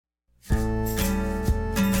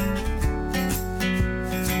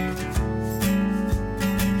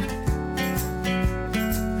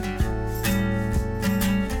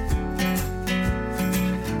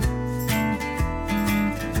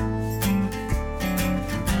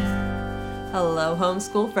Hello,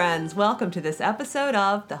 homeschool friends. Welcome to this episode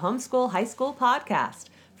of the Homeschool High School Podcast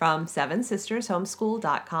from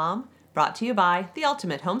SevenSistersHomeschool.com, brought to you by the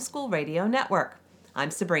Ultimate Homeschool Radio Network.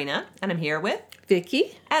 I'm Sabrina, and I'm here with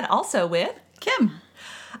Vicky, and also with Kim.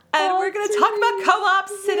 And we're going to talk about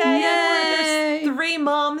co-ops today. Yay! There's 3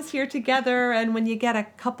 moms here together, and when you get a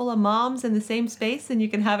couple of moms in the same space and you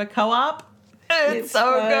can have a co-op, it's so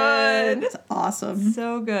fun. good. It's awesome.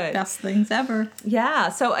 So good. Best things ever. Yeah.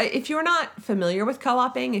 So if you're not familiar with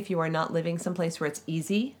co-oping, if you are not living someplace where it's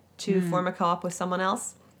easy to form a co-op with someone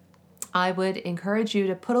else, I would encourage you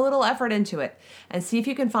to put a little effort into it and see if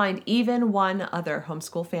you can find even one other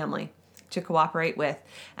homeschool family to cooperate with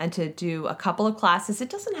and to do a couple of classes. It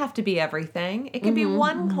doesn't have to be everything. It can be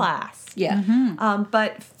one class. Yeah.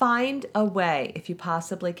 But find a way, if you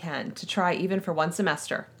possibly can, to try even for one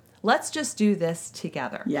semester. Let's just do this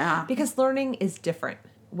together. Yeah. Because learning is different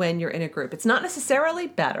when you're in a group. It's not necessarily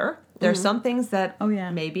better. There's some things that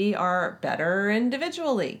maybe are better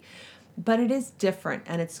individually, but it is different,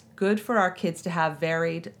 and it's good for our kids to have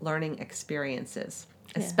varied learning experiences,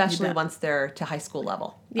 especially once they're to high school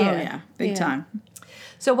level. Yeah. Oh, yeah. Big time.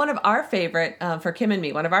 So one of our favorite, for Kim and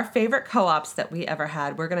me, one of our favorite co-ops that we ever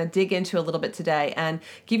had, we're going to dig into a little bit today and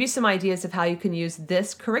give you some ideas of how you can use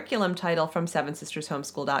this curriculum title from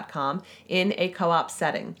SevenSistersHomeschool.com in a co-op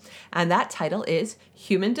setting. And that title is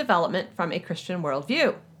Human Development from a Christian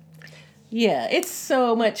Worldview. Yeah, it's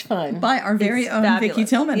so much fun. By our very own fabulous. Vicky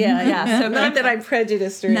Tillman. Yeah. So Not that I'm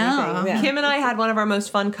prejudiced or anything. Yeah. Kim and I had one of our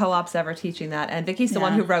most fun co-ops ever teaching that, and Vicky's the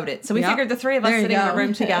one who wrote it. So we figured the 3 of us sitting in a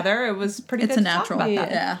room together, it was pretty good to natural. talk about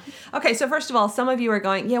that. Yeah. Okay, so first of all, some of you are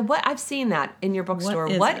going, what? I've seen that in your bookstore.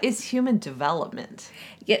 What is human development?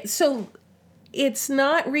 Yeah, so it's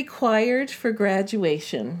not required for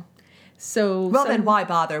graduation. So Then why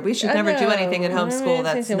bother? We should never do anything in homeschool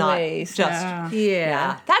that's a not waste. just...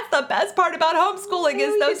 Yeah. That's the best part about homeschooling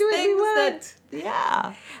is we those can do what we things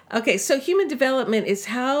that... Okay, so human development is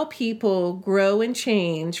how people grow and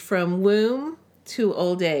change from womb to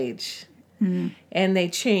old age. And they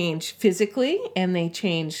change physically, and they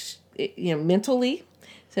change mentally.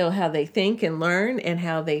 So how they think and learn and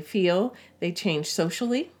how they feel. They change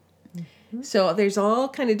socially. So there's all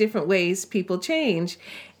kind of different ways people change.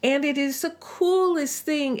 And it is the coolest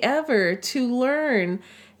thing ever to learn,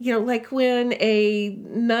 like when a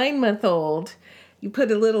 9-month-old, you put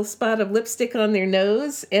a little spot of lipstick on their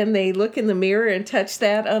nose and they look in the mirror and touch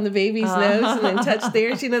that on the baby's nose and then touch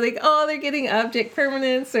theirs, they're getting object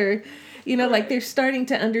permanence or... like they're starting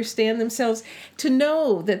to understand themselves, to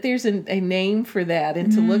know that there's a name for that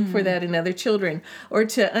and to look for that in other children, or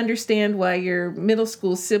to understand why your middle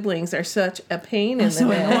school siblings are such a pain in the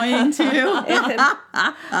neck. Annoying too.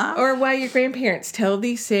 Or why your grandparents tell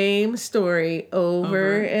the same story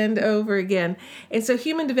over and over again. And so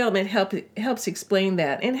human development helps explain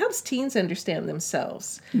that and helps teens understand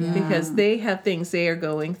themselves because they have things they are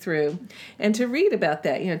going through. And to read about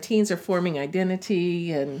that, teens are forming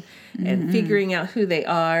identity and figuring out who they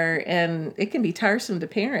are, and it can be tiresome to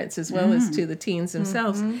parents as well as to the teens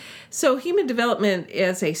themselves. So human development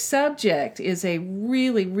as a subject is a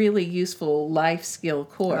really, really useful life skill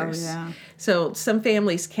course. Oh, yeah. So some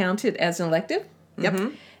families count it as an elective.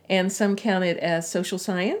 Yep. And some count it as social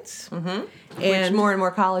science. Which more and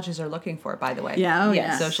more colleges are looking for, by the way. Yeah, oh,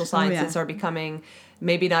 yeah. Social sciences are becoming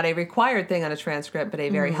maybe not a required thing on a transcript, but a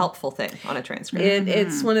very helpful thing on a transcript.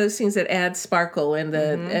 It's one of those things that adds sparkle, and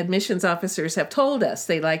the admissions officers have told us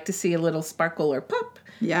they like to see a little sparkle or pop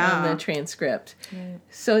on the transcript.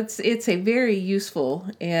 So it's a very useful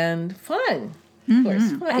and fun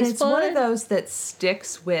course. And it's one of those that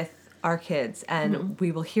sticks with our kids, and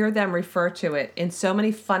we will hear them refer to it in so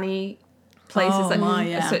many funny places.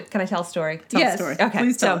 So, can I tell a story? Tell a story. Okay.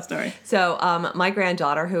 Please tell a story. So my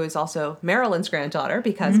granddaughter, who is also Marilyn's granddaughter,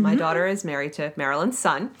 because my daughter is married to Marilyn's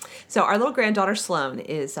son. So our little granddaughter Sloan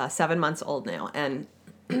is 7 months old now. And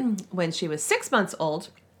when she was 6 months old,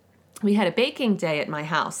 we had a baking day at my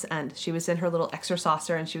house, and she was in her little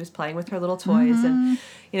exerciser, and she was playing with her little toys and,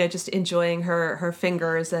 just enjoying her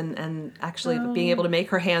fingers and actually being able to make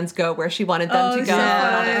her hands go where she wanted them to go and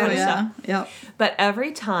all that kind of stuff. Yep. But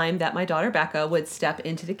every time that my daughter Becca would step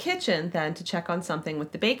into the kitchen then to check on something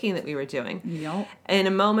with the baking that we were doing, in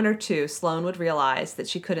a moment or two, Sloan would realize that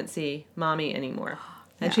she couldn't see Mommy anymore.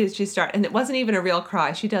 And she started, and it wasn't even a real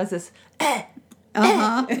cry. She does this,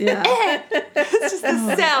 Yeah. it's just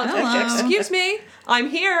the sound. Excuse me, I'm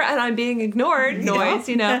here and I'm being ignored noise,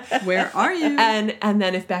 Where are you? And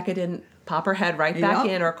then if Becca didn't pop her head right back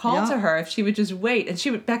in or call to her, if she would just wait,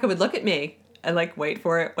 and Becca would look at me and wait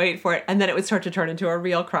for it, and then it would start to turn into a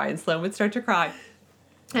real cry, and Sloan would start to cry.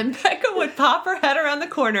 And Becca would pop her head around the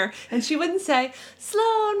corner, and she wouldn't say,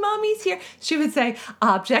 Sloan, Mommy's here. She would say,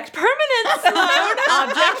 object permanence, Sloan,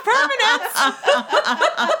 object permanence.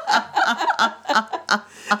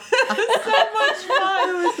 So much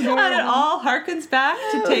fun. And it all harkens back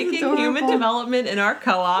to taking human development in our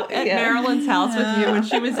co-op at Marilyn's house with you when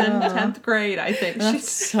she was in 10th grade, I think. That's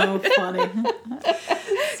so funny.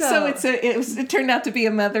 So it turned out to be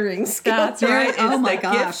a mothering skill. That's right. It's Oh my the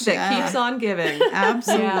gosh, gift that keeps on giving.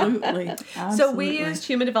 Absolutely. Absolutely. So we used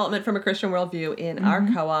human development from a Christian worldview in our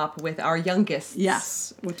co-op with our youngest.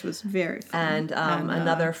 Yes, which was very fun. And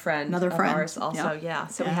another friend of ours also. Yep. Yeah.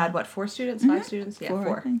 So we had, 4 students, 5 students? Yeah,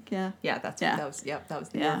 4. I think, yeah. Yeah, that was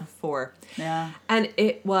the Yeah. year 4. Yeah. And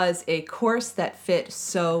it was a course that fit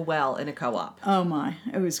so well in a co-op. Oh my,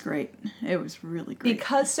 it was great. It was really great.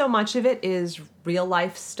 Because so much of it is real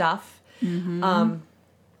life stuff.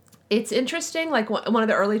 It's interesting, like one of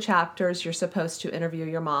the early chapters, you're supposed to interview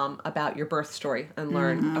your mom about your birth story and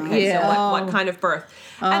learn, so what kind of birth.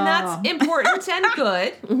 And that's important and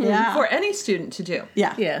good for any student to do.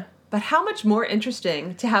 Yeah. Yeah. But how much more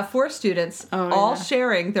interesting to have 4 students all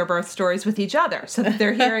sharing their birth stories with each other so that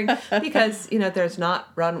they're hearing, because, there's not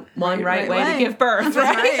one right way to give birth,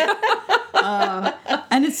 right?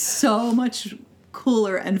 And it's so much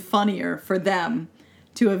cooler and funnier for them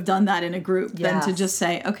to have done that in a group than to just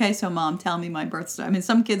say, okay, so Mom, tell me my birth story. I mean,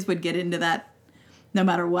 some kids would get into that no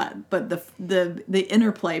matter what, but the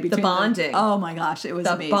interplay between the bonding. Oh my gosh, it was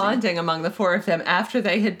amazing. The bonding among the 4 of them after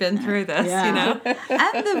they had been through this, and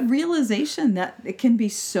the realization that it can be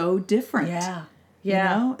so different. Yeah. You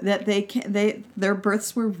know, that their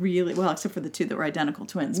births were really, well, except for the 2 that were identical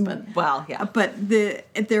twins, but but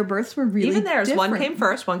their births were really even theirs. different. One came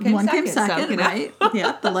first, one came second. So, right?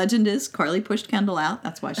 Yeah. The legend is Carly pushed Kendall out.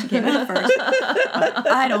 That's why she came in first. But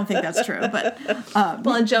I don't think that's true. But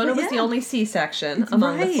and Jonah was the only C-section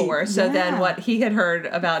among the 4. So then what he had heard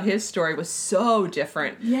about his story was so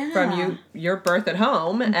different from your birth at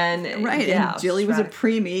home, and and Jilly was a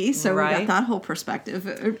preemie, so we got that whole perspective.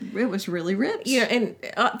 It was really rich. And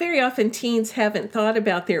very often teens haven't thought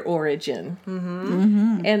about their origin.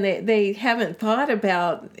 And they haven't thought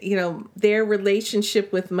about, their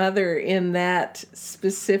relationship with mother in that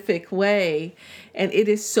specific way. And it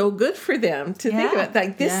is so good for them to think about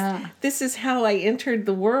like this. This is how I entered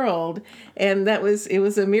the world, and it was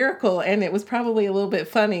a miracle, and it was probably a little bit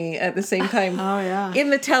funny at the same time. In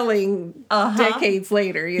the telling, decades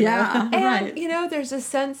later, you know. And there's a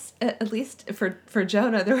sense, at least for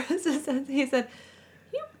Jonah, there was a sense. He said,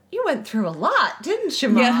 "You went through a lot, didn't you,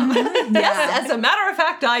 Mom?" Yes, as a matter of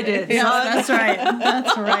fact, I did. That's right.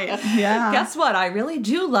 That's right. Yeah. Guess what? I really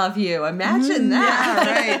do love you. Imagine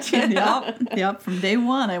that. Yeah, right. Yep. From day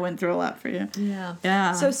one, I went through a lot for you. Yeah.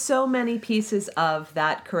 Yeah. So many pieces of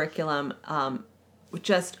that curriculum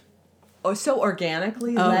just so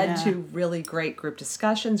organically led to really great group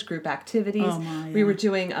discussions, group activities. We were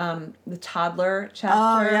doing the toddler chapter.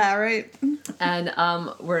 Oh, yeah, right. And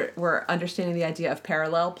we're understanding the idea of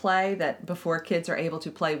parallel play, that before kids are able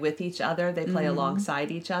to play with each other, they play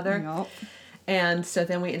alongside each other. Yep. And so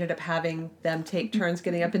then we ended up having them take turns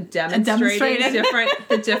getting up and demonstrating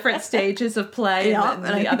the different stages of play. And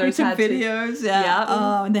the others had videos.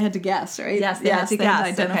 And they had to guess, right? Yes, they had to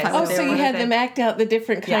guess. Identify Okay. So you had them act out the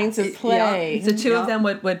different kinds of play. So 2 of them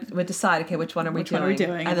would decide, okay, which one are we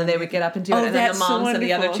doing? And then they would get up and do it. And then the moms and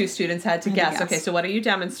the other 2 students had to guess. Okay, so what are you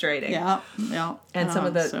demonstrating? Yeah. And some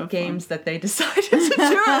of the games that they decided to do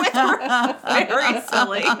it with were very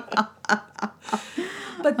silly.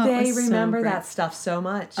 But they remember that stuff so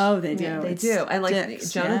much. Oh, they do. Yeah, they do. And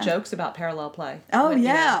Jonah jokes about parallel play. Oh,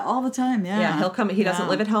 all the time. Yeah. Yeah, he'll come. He doesn't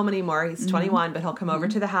live at home anymore. He's 21, but he'll come over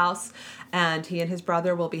to the house, and he and his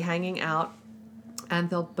brother will be hanging out,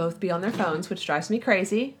 and they'll both be on their phones, which drives me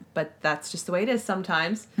crazy, but that's just the way it is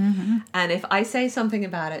sometimes. And if I say something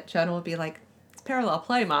about it, Jonah will be like, "It's parallel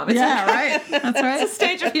play, Mom." It's right. That's right. It's a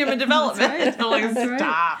stage of human development. That's right. I'm like,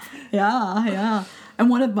 stop. Yeah. And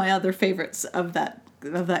one of my other favorites of that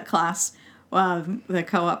class, the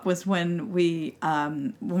co-op, was when we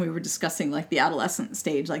were discussing like the adolescent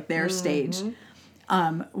stage, like their stage.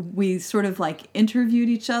 We sort of like interviewed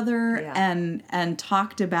each other and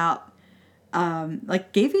talked about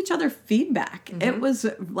like gave each other feedback. It was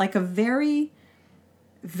like a very,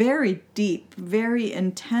 very deep, very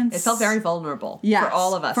intense. It felt very vulnerable for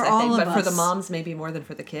all of us, I think. But for the moms, maybe more than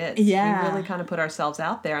for the kids. Yeah. We really kind of put ourselves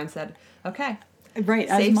out there and said, okay, right,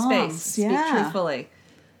 safe as moms, space, speak truthfully.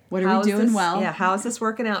 What are we doing well? Yeah, how is this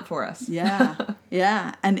working out for us? Yeah.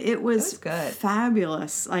 And it was good.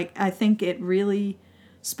 Fabulous. Like, I think it really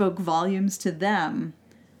spoke volumes to them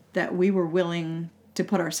that we were willing to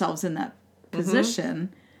put ourselves in that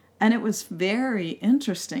position And it was very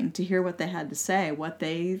interesting to hear what they had to say, what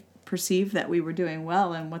they perceived that we were doing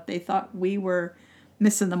well and what they thought we were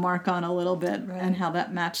missing the mark on a little bit, and how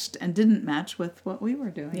that matched and didn't match with what we were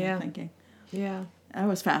doing and thinking. Yeah. That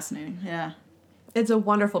was fascinating. Yeah. It's a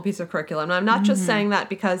wonderful piece of curriculum. And I'm not just saying that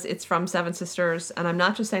because it's from Seven Sisters, and I'm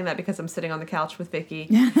not just saying that because I'm sitting on the couch with Vicki.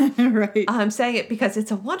 Right. I'm saying it because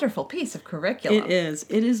it's a wonderful piece of curriculum. It is.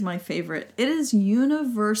 It is my favorite. It is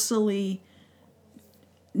universally,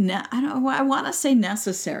 I want to say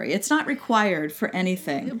necessary. It's not required for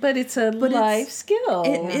anything. But it's a life skill.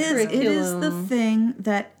 It is. It is the thing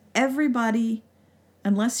that everybody,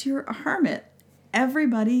 unless you're a hermit,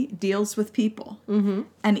 everybody deals with people. Mm-hmm.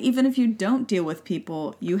 And even if you don't deal with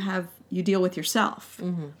people, you deal with yourself.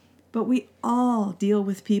 Mm-hmm. But we all deal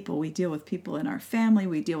with people. We deal with people in our family.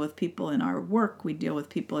 We deal with people in our work. We deal with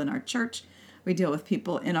people in our church. We deal with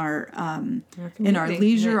people in our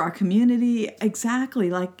leisure, our community. Exactly.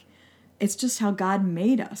 Like, it's just how God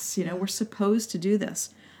made us. You know, we're supposed to do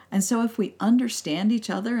this. And so if we understand each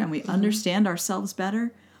other and we understand ourselves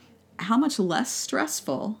better, how much less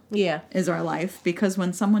stressful is our life? Because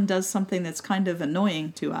when someone does something that's kind of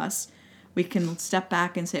annoying to us, we can step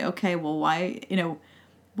back and say, okay, well, why,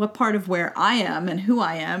 what part of where I am and who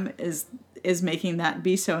I am is making that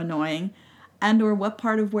be so annoying, and or what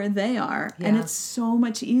part of where they are. Yeah. And it's so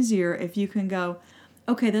much easier if you can go,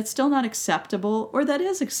 okay, that's still not acceptable, or that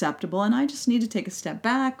is acceptable, and I just need to take a step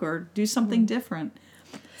back or do something different.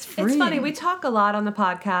 It's funny, we talk a lot on the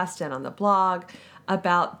podcast and on the blog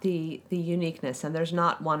about the uniqueness, and there's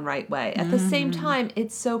not one right way. At the same time,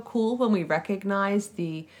 it's so cool when we recognize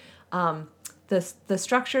the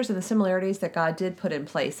structures and the similarities that God did put in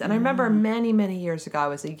place. And I remember many, many years ago, I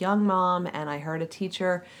was a young mom, and I heard a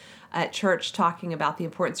teacher at church talking about the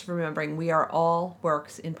importance of remembering we are all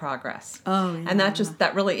works in progress. Oh, yeah. And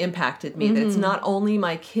that really impacted me. That it's not only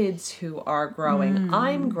my kids who are growing,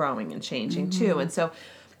 I'm growing and changing too. And so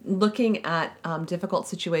looking at difficult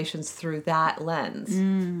situations through that lens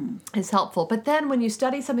is helpful. But then when you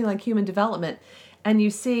study something like human development and you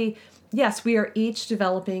see, yes, we are each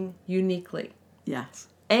developing uniquely. Yes.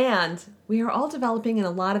 And we are all developing in a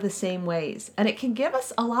lot of the same ways. And it can give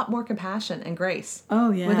us a lot more compassion and grace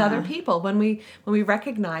with other people when we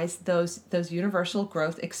recognize those universal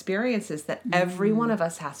growth experiences that every one of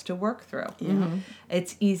us has to work through. Yeah.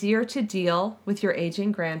 It's easier to deal with your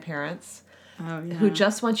aging grandparents who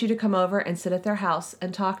just want you to come over and sit at their house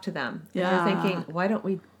and talk to them. Yeah. And you're thinking, why don't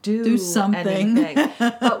we do something?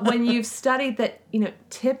 But when you've studied that,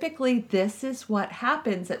 typically this is what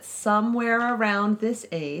happens at somewhere around this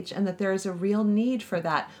age, and that there is a real need for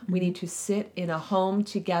that. We need to sit in a home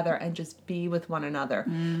together and just be with one another.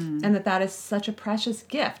 And that is such a precious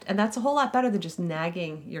gift. And that's a whole lot better than just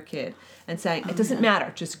nagging your kid and saying, it doesn't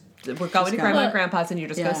matter, we're going to grandma and grandpa's and you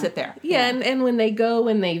just go sit there. Yeah, and when they go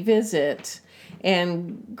and they visit,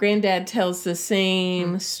 and Granddad tells the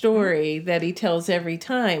same story that he tells every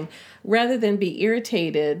time, rather than be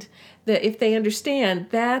irritated, that if they understand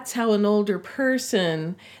that's how an older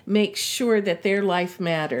person makes sure that their life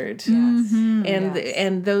mattered. Yes.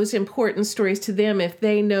 And those important stories to them, if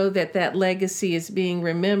they know that legacy is being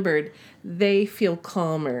remembered, they feel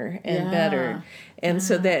calmer and better. And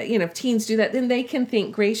so that, if teens do that, then they can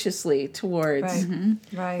think graciously towards.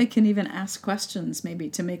 Right. They can even ask questions maybe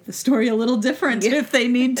to make the story a little different if they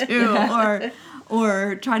need to,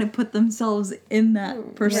 or try to put themselves in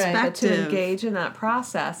that perspective. To engage in that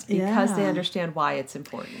process because they understand why it's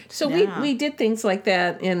important. So we did things like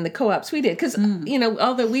that in the co-ops. We did, because,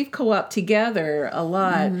 although we've co-opted together a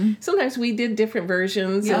lot, sometimes we did different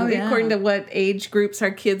versions according to what age groups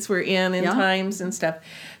our kids were in times and stuff.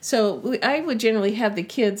 So I would generally have the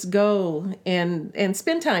kids go and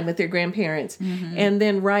spend time with their grandparents and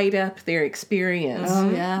then write up their experience.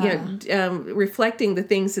 Reflecting the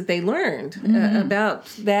things that they learned about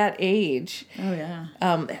that age.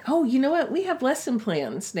 You know what? We have lesson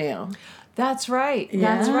plans now. That's right.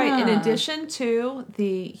 Yeah. That's right. In addition to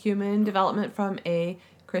the human development from a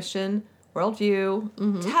Christian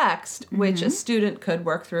worldview text, which a student could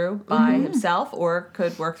work through by himself or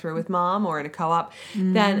could work through with mom or in a co-op,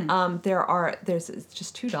 then there's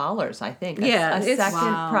just $2, I think. A second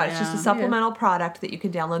product, just a supplemental product that you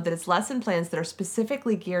can download that is lesson plans that are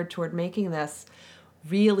specifically geared toward making this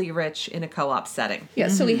really rich in a co-op setting. Yeah,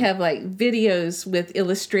 so we have like videos with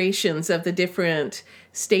illustrations of the different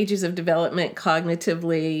stages of development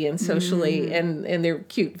cognitively and socially, and they're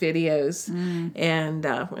cute videos. And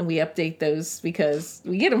we update those because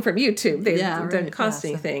we get them from YouTube. They don't cost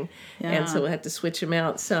anything. And so we had to switch them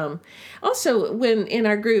out some. Also, when in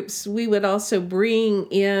our groups, we would also bring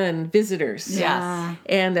in visitors. Yes.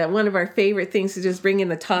 And one of our favorite things is just bring in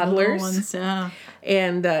the toddlers. Ones,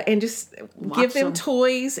 And just give them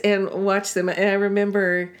toys and watch them. And I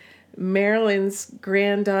remember Marilyn's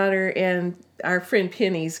granddaughter and our friend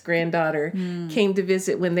Penny's granddaughter came to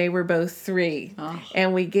visit when they were both 3.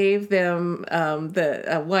 And we gave them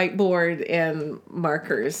the whiteboard and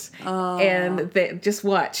markers. And they just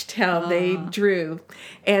watched how they drew.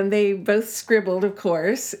 And they both scribbled, of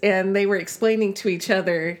course. And they were explaining to each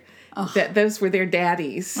other that those were their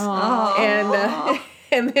daddies.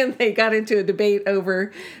 And then they got into a debate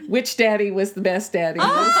over which daddy was the best daddy.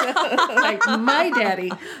 Like, my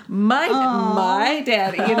daddy, my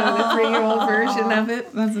daddy, the 3-year-old version of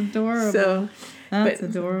it. That's adorable. So, That's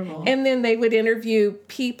adorable. And then they would interview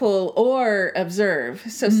people or observe.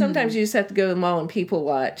 So sometimes you just have to go to the mall and people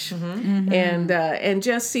watch, and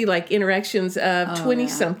just see like interactions of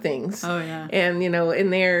 20-somethings. Oh yeah. And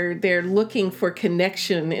and they're looking for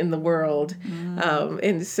connection in the world,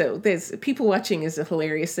 and so there's people watching is a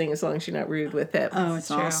hilarious thing as long as you're not rude with it. Oh,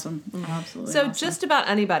 it's awesome. Absolutely. So awesome. just about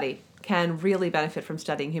anybody can really benefit from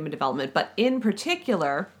studying human development, but in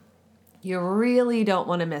particular, you really don't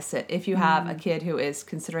want to miss it if you have a kid who is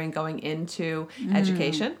considering going into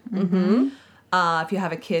education. If you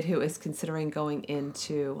have a kid who is considering going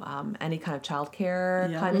into any kind of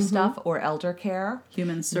childcare kind of stuff, or elder care,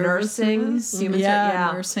 human services, nursing,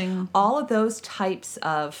 nursing, all of those types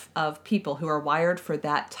of people who are wired for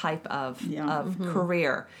that type of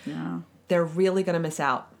career, they're really going to miss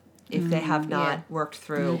out if they have not worked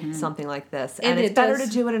through something like this. And it's better to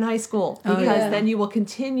do it in high school, because then you will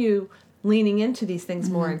continue leaning into these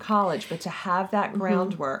things more in college, but to have that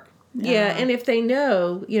groundwork. Yeah, and if they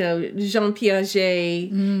know, Jean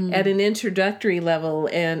Piaget at an introductory level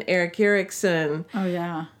and Erik Erikson,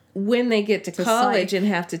 when they get to college and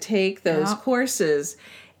have to take those courses,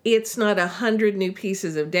 it's not 100 new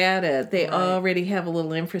pieces of data. They already have a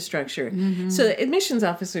little infrastructure. So admissions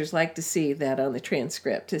officers like to see that on the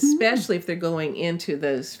transcript, especially if they're going into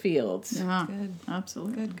those fields. Yeah, Good.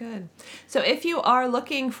 Absolutely. Good. So if you are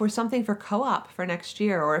looking for something for co-op for next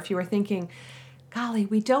year, or if you were thinking, golly,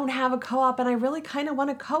 we don't have a co-op and I really kind of want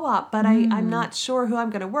a co-op, but I'm not sure who I'm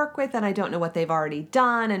going to work with and I don't know what they've already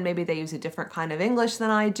done, and maybe they use a different kind of English than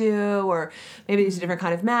I do, or maybe they use a different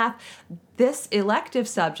kind of math. This elective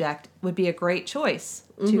subject would be a great choice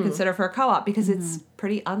to consider for a co-op, because it's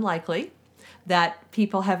pretty unlikely that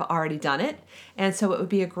people have already done it, and so it would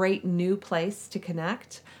be a great new place to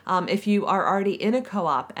connect. If you are already in a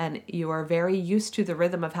co-op and you are very used to the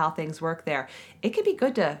rhythm of how things work there, it could be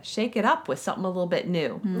good to shake it up with something a little bit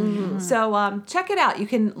new. So check it out. You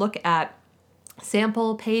can look at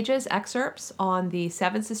sample pages, excerpts on the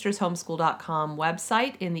sevensistershomeschool.com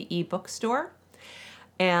website in the ebook store.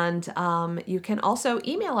 And you can also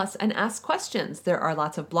email us and ask questions. There are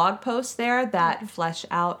lots of blog posts there that flesh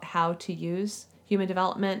out how to use human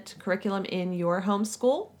development curriculum in your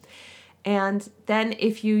homeschool. And then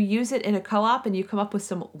if you use it in a co-op and you come up with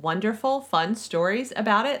some wonderful, fun stories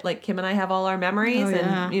about it, like Kim and I have all our memories,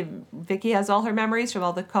 and Vicki has all her memories from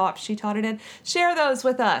all the co-ops she taught it in, share those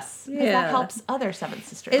with us. Yeah. That helps other Seven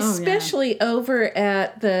Sisters. Especially over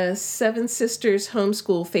at the Seven Sisters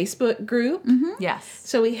Homeschool Facebook group. Yes.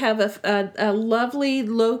 So we have a lovely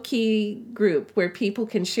low-key group where people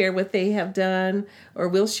can share what they have done, or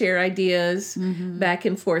we'll share ideas back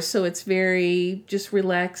and forth. So it's very just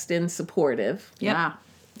relaxed and supportive.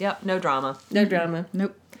 Yep. No drama. No drama.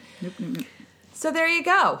 Nope. So there you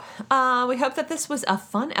go. We hope that this was a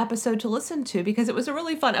fun episode to listen to, because it was a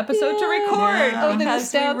really fun episode to record,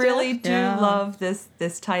 because we really do love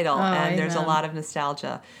this title, and there's a lot of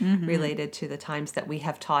nostalgia related to the times that we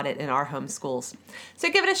have taught it in our homeschools. So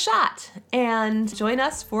give it a shot and join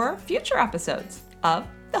us for future episodes of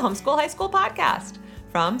the Homeschool High School Podcast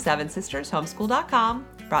from SevenSistersHomeschool.com,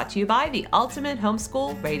 brought to you by the Ultimate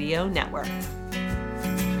Homeschool Radio Network.